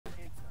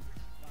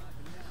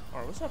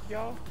what's up,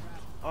 y'all?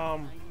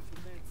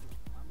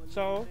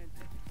 So,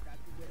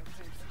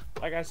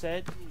 like I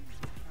said,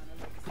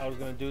 I was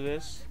gonna do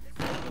this.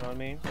 You know what I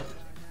mean?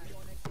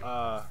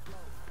 I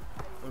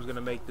was gonna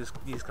make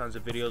these kinds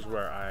of videos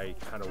where I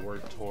kind of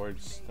work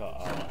towards the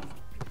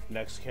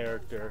next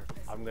character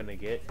I'm gonna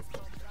get,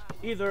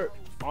 either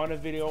on a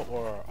video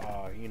or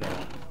you know,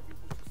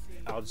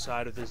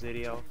 outside of this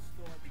video.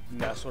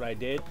 And that's what I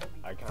did.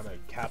 I kind of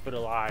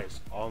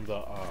capitalized on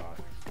the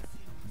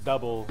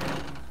double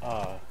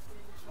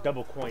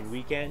coin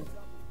weekend.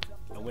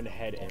 I went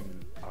ahead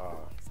and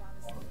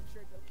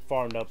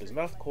farmed up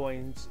enough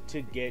coins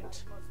to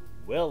get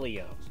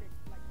William,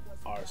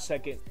 our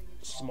second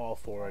small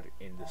forward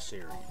in the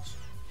series.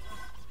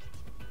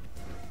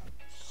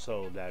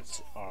 So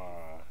that's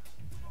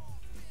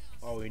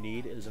all we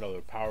need is another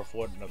power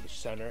forward, another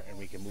center, and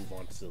we can move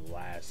on to the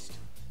last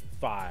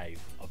 5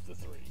 of the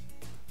 3.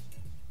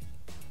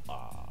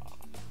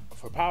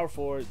 For power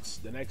forwards,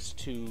 the next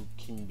 2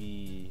 can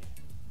be,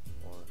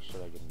 or should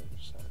I get another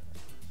center?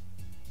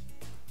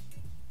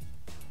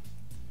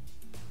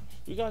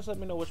 You guys let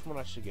me know which one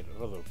I should get,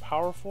 another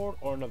power forward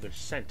or another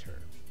center.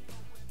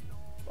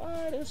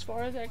 But as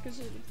far as that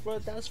goes,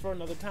 that's for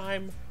another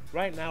time.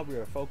 Right now we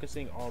are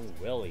focusing on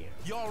William.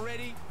 Y'all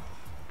ready?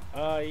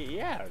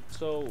 Yeah.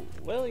 So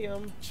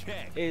William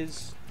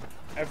is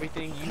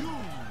everything you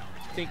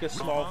think a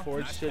small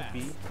forward should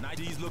be.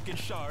 He's looking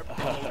sharp.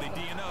 They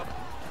D'ing up.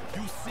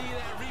 You see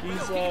that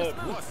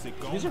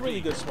he's a really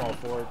good small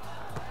forward.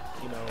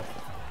 You know.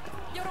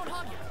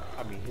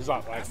 I mean, he's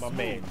not like my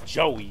man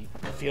Joey.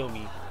 Feel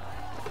me?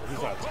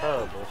 He's not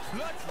terrible.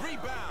 Let's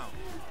rebound.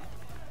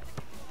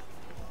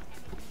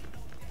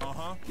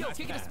 Yo,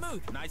 kick it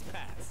smooth. Nice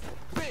pass.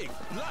 Big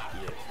block.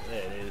 Yeah,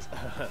 there it is.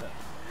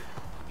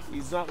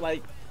 He's not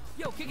like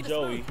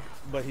Joey,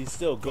 but he's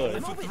still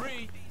good.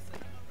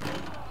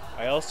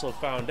 I also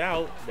found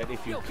out that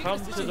if you come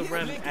to the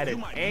rim at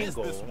an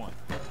angle,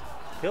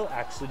 he'll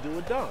actually do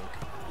a dunk,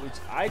 which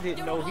I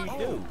didn't know he'd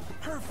do.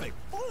 Perfect.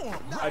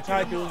 I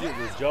tried doing it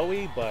with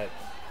Joey, but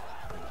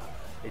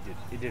it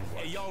didn't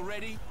work. Hey, y'all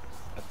ready?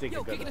 I think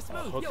I'm gonna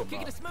hook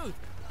him up. Smooth.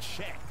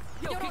 Check.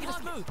 Yo, kick it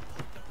smooth.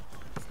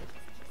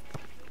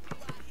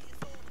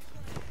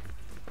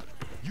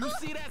 You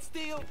see that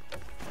steal?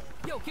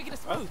 Yo, kick it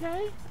smooth.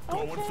 Okay.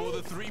 Going for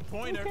the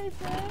 3-pointer. Okay,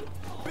 Fred.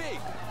 Big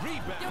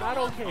rebound. Not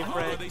okay,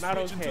 Fred. Not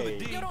okay.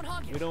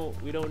 Yo,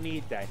 We don't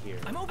need that here.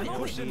 I'm open. We I'm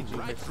don't open. need you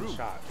Right missing through.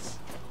 shots.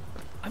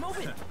 I'm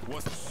open.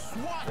 What's the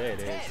swat? There it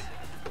is.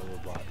 Little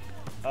block.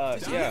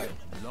 Yeah.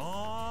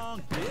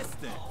 Long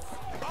distance.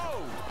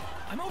 Oh,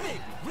 I'm open.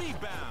 big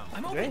rebound.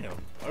 I'm open. Damn.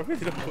 I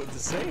really don't know what to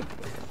say.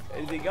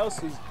 Anything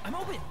else is I'm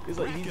open. he's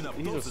like he's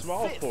a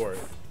small forward.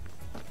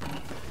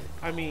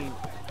 I mean,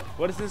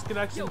 what is this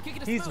connection? Yo, kick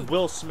it He's smooth.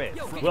 Will Smith.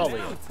 Yo, kick it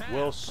William. smooth.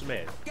 Will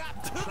Smith.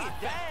 Got to it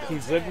down.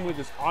 He's living with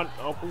his aunt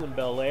and uncle in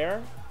Bel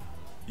Air.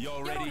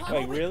 Y'all ready? I'm Like,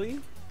 open. really?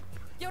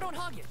 Yo, don't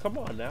hog it. Come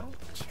on now.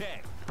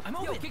 Check. I'm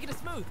open. Yo, kick it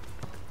smooth.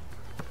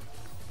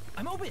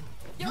 I'm open.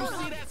 Yo, You don't see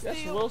hog that it. That's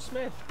steal? Will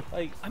Smith.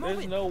 Like, I'm there's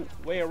open. no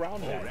way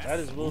around that. that's That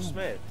is Will smooth.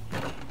 Smith.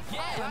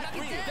 Yeah,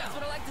 that's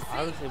what I like to see.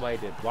 I don't see why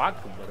he did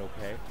block him, but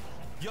okay.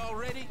 Y'all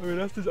ready? I mean,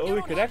 that's his only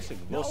don't connection.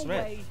 hug Will No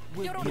Smith. way.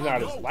 Yo, don't He's hug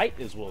not it. as light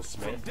as Will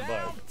Smith, but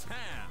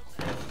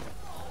Downtown.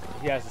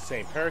 he has the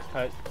same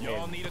haircut.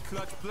 Y'all And need a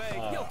clutch play.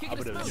 Yo, kick I it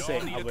would smooth. say,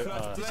 Y'all need I a would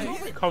clutch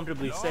play.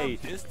 comfortably Long say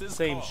distance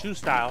same ball. shoe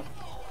style,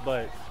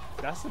 but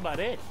that's about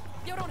it.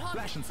 Yo, don't hog it.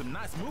 Flashing some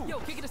nice moves. Yo,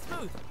 kick it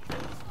smooth.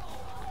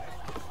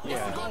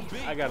 Yeah, gonna be?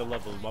 I gotta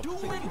level him up. Do I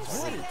think it he's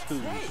right.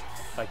 22,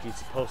 like he's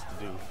supposed to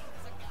do.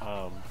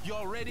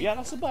 Y'all ready? Yeah,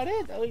 that's about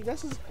it. I mean,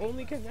 that's his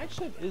only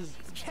connection is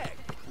Check.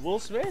 Will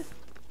Smith.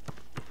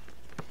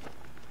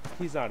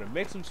 He's not a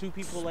mix of 2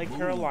 people like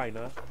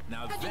Carolina.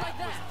 Now How'd you that like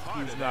that? was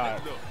harder He's than not,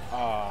 it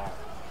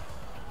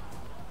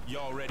looked.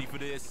 Y'all ready for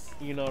this?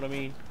 You know what I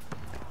mean?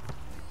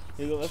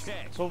 You know,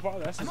 Check. so far,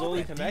 that's his I'm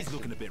only open. He's connection.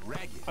 looking a bit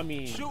ragged. I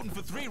mean, Shooting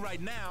for 3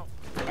 right now.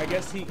 I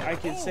guess I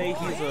can say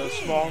he's a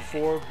small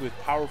forward with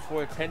power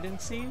forward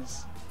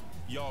tendencies.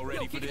 Y'all ready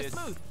Yo, for kick it this?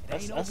 smooth.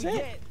 That's Ain't it. over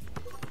yet.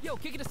 Yo,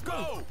 kick it smooth.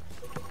 Go.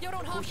 Yo,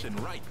 don't hog it. Pushing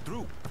right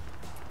through.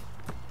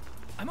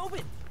 I'm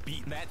open.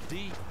 Beating that D.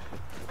 I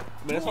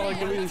mean, that's all I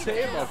can really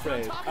say about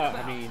Fred. That's what I'm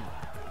talking I mean,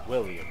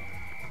 William.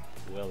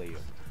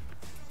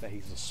 That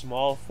he's a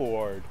small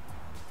forward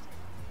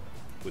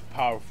with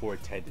power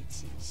forward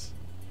tendencies.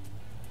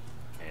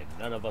 And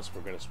none of us were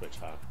gonna switch,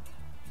 huh?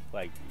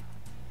 Like,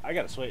 I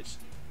gotta switch.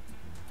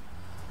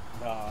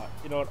 You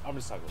know what? I'm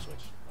just not gonna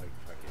switch. Like,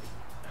 fuck it.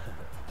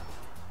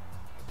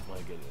 My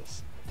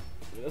goodness.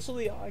 I mean, that's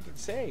really all I can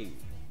say.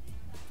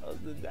 Other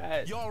than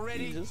that, Y'all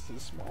ready? he's just a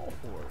small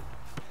forward.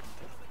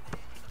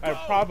 I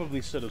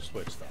probably should have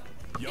switched though.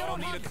 Y'all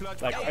need a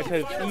clutch. Like, I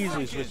could have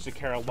easily switch switched to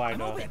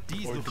Carolina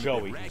D's or looking Joey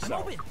a bit ragged.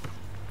 I'm himself. open.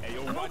 Hey,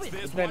 yo, I'm watch open.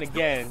 this. But then watch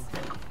again,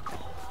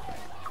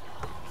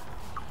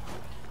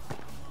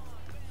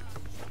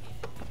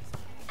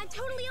 I'm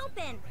totally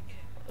open.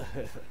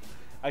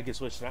 I can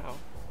switch now.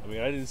 I mean,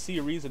 I didn't see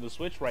a reason to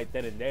switch right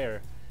then and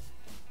there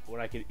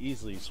when I could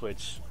easily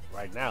switch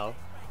right now.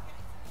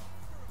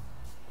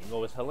 go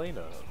with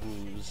Helena,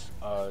 who's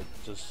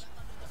just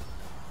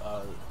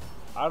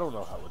I don't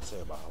know what to say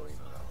about Helena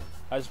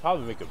though. I should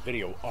probably make a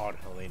video on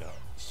Helena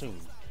soon.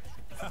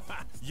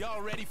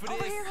 Y'all ready for this?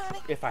 Over here, honey.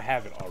 If I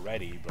haven't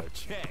already, but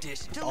Check.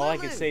 all I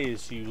can say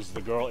is she was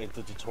the girl in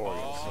the tutorial.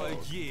 Oh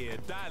So yeah,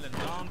 dialing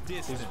long she's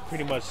distance.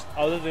 pretty much,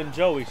 other than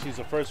Joey, she's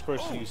the first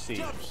person you see.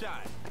 Jump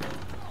shot.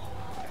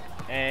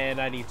 And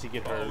I need to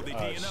get her Oh, they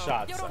DNO.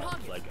 shots Yo, don't up.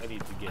 hug it. Like I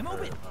need to get I'm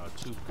her open.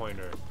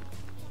 two-pointer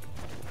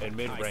in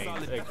mid-range,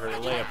 solid. like her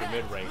layup in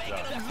mid-range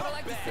up, That's what I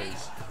like to see.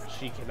 because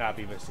she cannot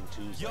be missing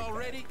twos. Y'all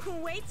Like that.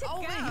 ready? Way to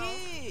Over go.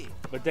 here.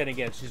 But then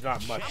again, she's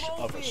not much I'm of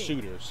a open.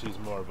 shooter. She's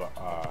more of a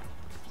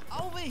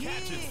Over Catching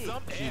here.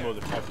 some she's air. more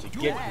the type to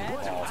get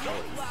the ball for you,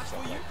 stuff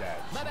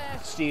like My that.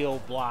 bad. Steal,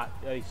 block,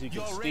 like she can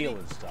Y'all steal ready?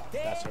 and stuff.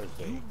 That's her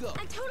thing. Go.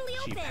 I'm totally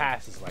She open.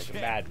 passes like a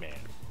Check. madman.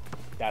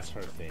 That's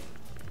her thing.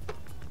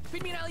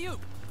 Feed me an alley-oop.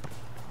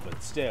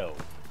 But still,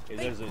 if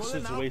there's a pulling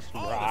out situation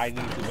all where the I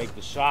need to make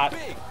the shot,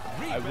 Big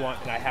I rebound.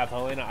 want, and I have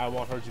Helena, I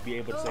want her to be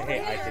able to say, Over hey,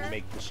 I here. can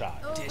make the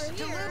shot. Over Dish to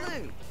here.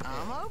 Lulu.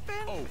 I'm open.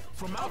 Oh,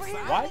 from Over here.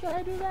 outside. Why did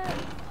I do that?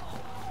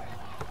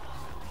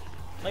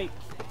 Like,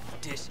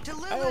 Dish to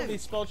Lulu. I only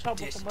spell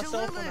trouble Dish for to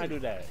myself when Lulu. I do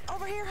that.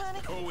 Over here, honey.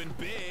 Going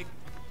big.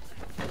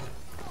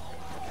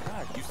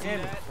 God, You see damn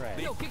it, that? Fred.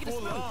 They Yo, kick it to full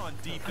smooth. on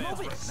defense.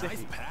 open. but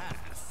Nice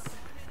pass.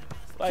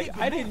 Like,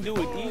 I didn't do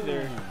it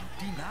either,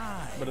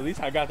 Denied. but at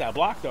least I got that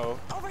block though.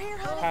 Over here,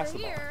 honey. Pass the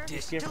ball. here. Dish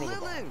Just give to her the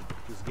ball. Lulu.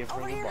 Just give her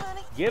Over the here, ball.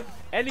 honey. Give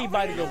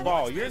anybody Over the here.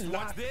 ball. Watch You're this,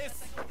 not. watch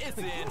this. It's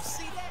in.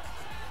 See that?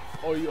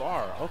 Oh, you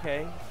are.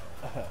 Okay.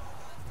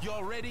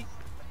 Y'all ready?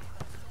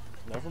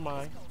 Never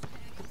mind.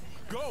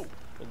 Go.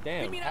 But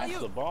damn, Give me an pass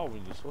alley-oop. the ball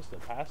when you're supposed to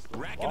pass the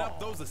Racking ball. up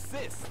those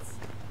assists.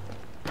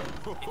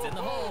 It's in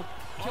the hole.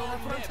 Yo,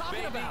 that's what I'm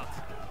talking about.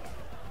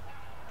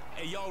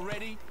 Hey, y'all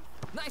ready?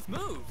 Nice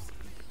moves.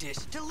 Dish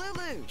to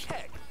Lulu.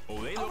 Check.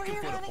 Oh, they Over looking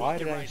here, for the honey. Why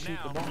bucket did I right shoot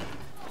now. the ball?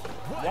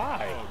 What?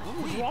 Why? A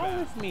What's wrong rebound.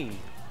 with me?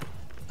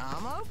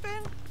 I'm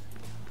open.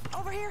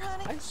 Over here,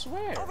 honey. I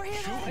swear. Over here,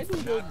 Shoot. I do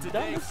the Not today,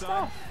 dumbest son.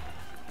 stuff.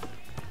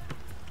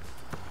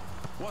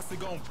 What's it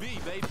gonna be,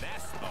 babe?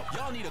 That's up.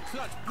 Y'all need a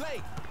clutch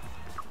play.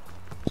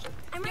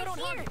 I'm Yo, right don't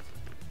hug here. it.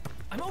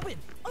 I'm open.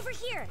 Over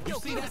here. You Yo,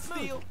 see keep it that smooth.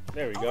 steal?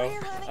 There we Over go.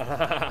 here,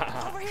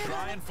 honey. Over here, honey.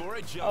 Trying for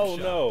a jump Oh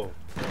shot. no.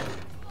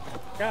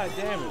 God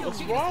damn it.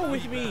 What's Yo, wrong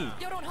with rebound. me?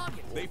 Yo, don't hug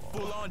it. They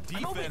full on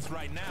defense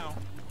right now.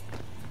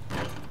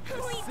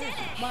 We did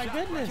it. My Yo,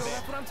 goodness.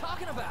 that's what I'm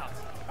talking about.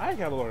 I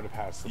gotta learn to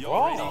pass the Yo,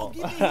 ball. ready?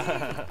 Give me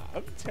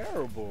I'm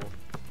terrible.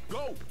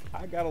 Go.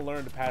 I gotta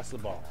learn to pass the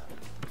ball.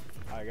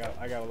 I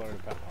gotta learn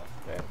to pass.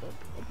 Oh, damn,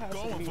 don't pass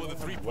Going it to me for the when I'm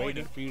three-pointer.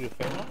 waiting for you to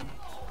finish.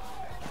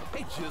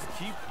 They just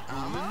keep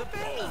moving the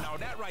ball. Now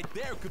that right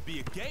there could be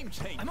a game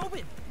changer. I'm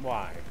open.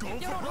 Why? Go Yo,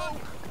 for don't hug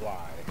broke. it.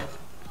 Why?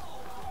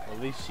 At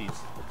least she's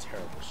a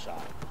terrible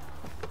shot.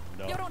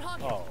 No. Yo, don't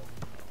hug it. Oh.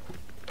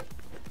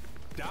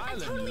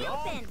 Dialing totally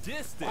long open.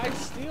 distance. I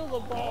steal the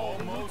ball.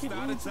 Almost You can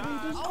out of easily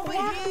time. just Over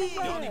block here. the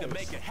Y'all need to pass.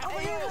 make it happen.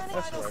 Over here, honey.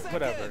 That's right.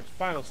 Whatever.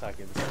 Final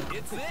seconds.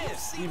 It's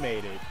this. He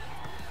made it.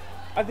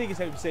 I think it's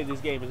safe to say this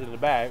game is in the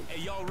bag.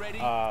 Hey, y'all ready?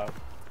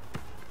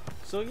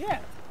 So yeah,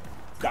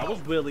 that was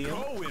William.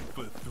 Going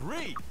for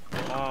three.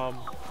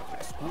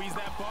 Squeeze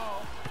that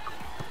ball.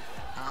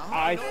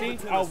 I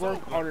think I'll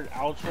work on an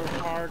outro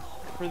card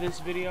for this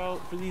video,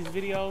 for these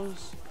videos,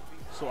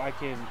 so I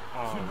can You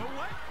know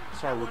what?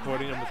 start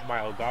recording them with my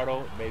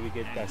Elgato. Maybe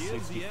get that Here's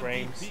 60 the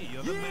frames. MVP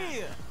of the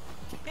match.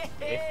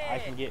 If I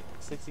can get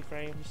 60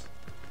 frames.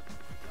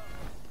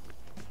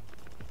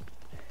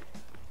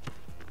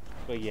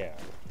 But yeah,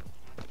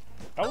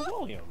 that was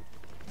William.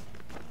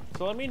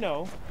 So let me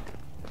know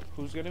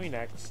who's gonna be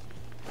next.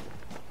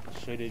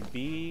 Should it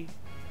be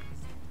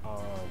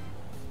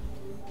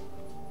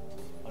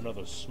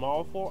another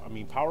small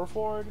forward, power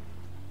forward,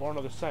 or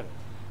another center?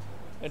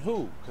 And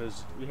who?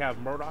 Because we have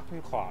Murdock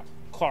and Clark.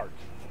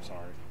 I'm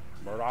sorry,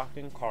 Murdock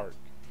and Clark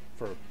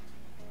for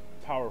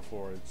power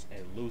forwards,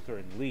 and Luther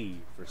and Lee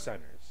for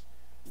centers.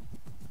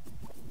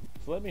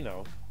 So let me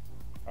know.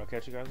 I'll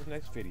catch you guys in the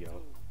next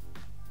video.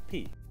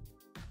 Peace.